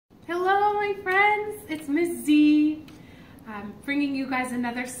Hello, my friends. It's Miss Z. I'm bringing you guys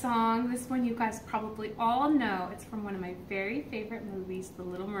another song. This one you guys probably all know. It's from one of my very favorite movies, The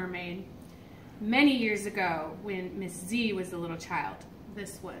Little Mermaid. Many years ago, when Miss Z was a little child,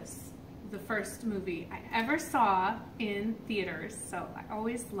 this was the first movie I ever saw in theaters, so I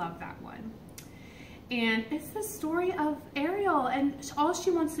always love that one. And it's the story of Ariel, and all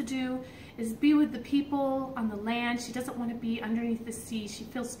she wants to do is be with the people on the land. She doesn't want to be underneath the sea. She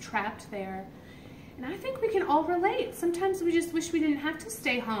feels trapped there. And I think we can all relate. Sometimes we just wish we didn't have to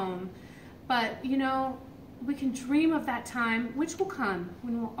stay home. But, you know, we can dream of that time, which will come,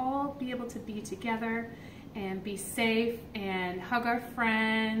 when we'll all be able to be together and be safe and hug our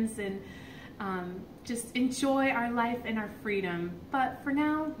friends and just enjoy our life and our freedom. But for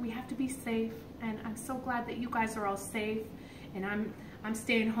now, we have to be safe. And I'm so glad that you guys are all safe. And I'm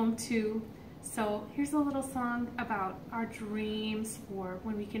staying home too. So here's a little song about our dreams for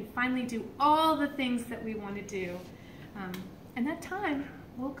when we can finally do all the things that we want to do. And that time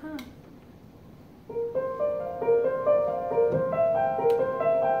will come.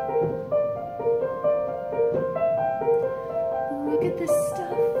 Look at this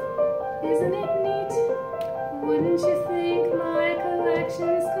stuff, isn't it neat? Wouldn't you think my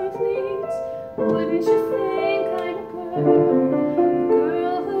collection's complete? Wouldn't you think I'm a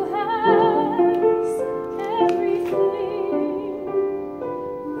girl who has everything?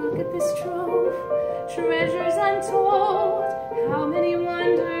 Look at this trove, treasures untold. How many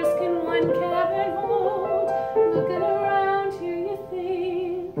wonders can one cavern hold? Looking around here you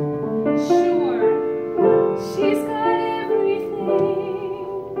think, sure, she's got everything.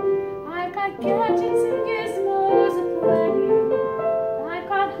 I've got gadgets and gizmos aplenty. I've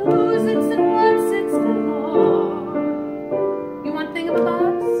got who's it's and what's it's galore. You want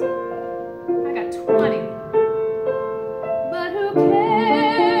thingamabobs? I got 20. But who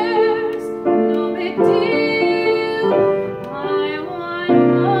cares? No big deal. I want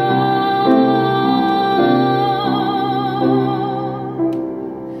more.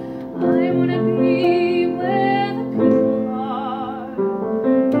 I want to be where the people are.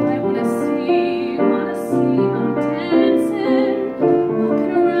 I want to see them dancing,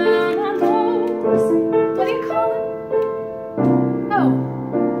 walking around on those, what do you call it? Oh,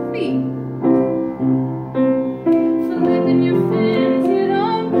 feet. Flipping your fins, you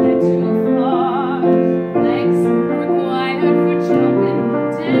don't get too far. Legs are required for jumping,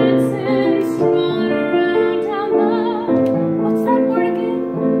 dancing, strolling around down the, what's that word again?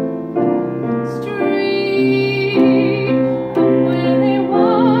 Street. Up where they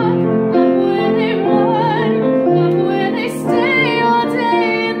walk, up where they run, up where they stay all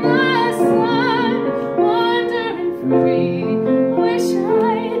day in the sun, wandering free. Wish I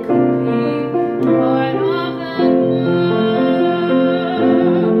could be part of that world.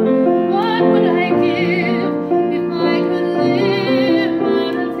 What would I give if I could live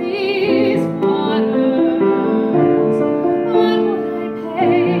out of these waters? What would I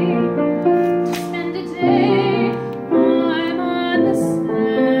pay to spend a day I'm on the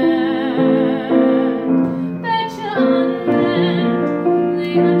sand? Betcha on land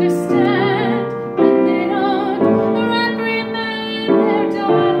they understand that they don't reprimand their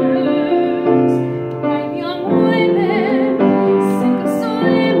daughters. Bright young women, sink or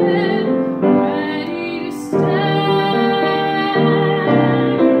swimming, ready to stand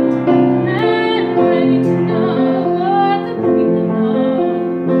and ready to know what the people know.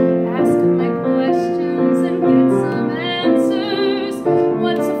 Ask them my questions and get some answers.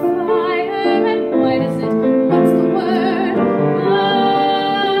 What's a fire and what is it? What's the word?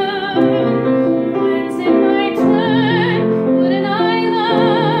 When's it my turn? Wouldn't I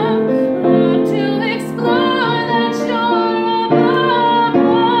love to explore that shore above?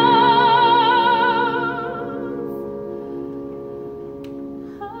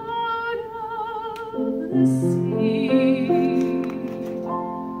 Out of the sea.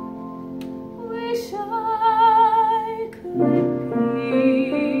 Wish I could be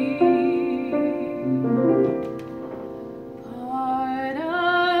part of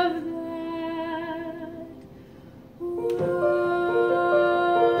that world.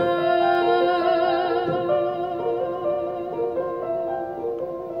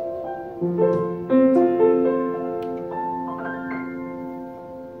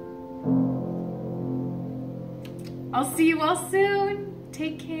 I'll see you all soon.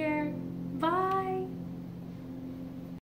 Take care.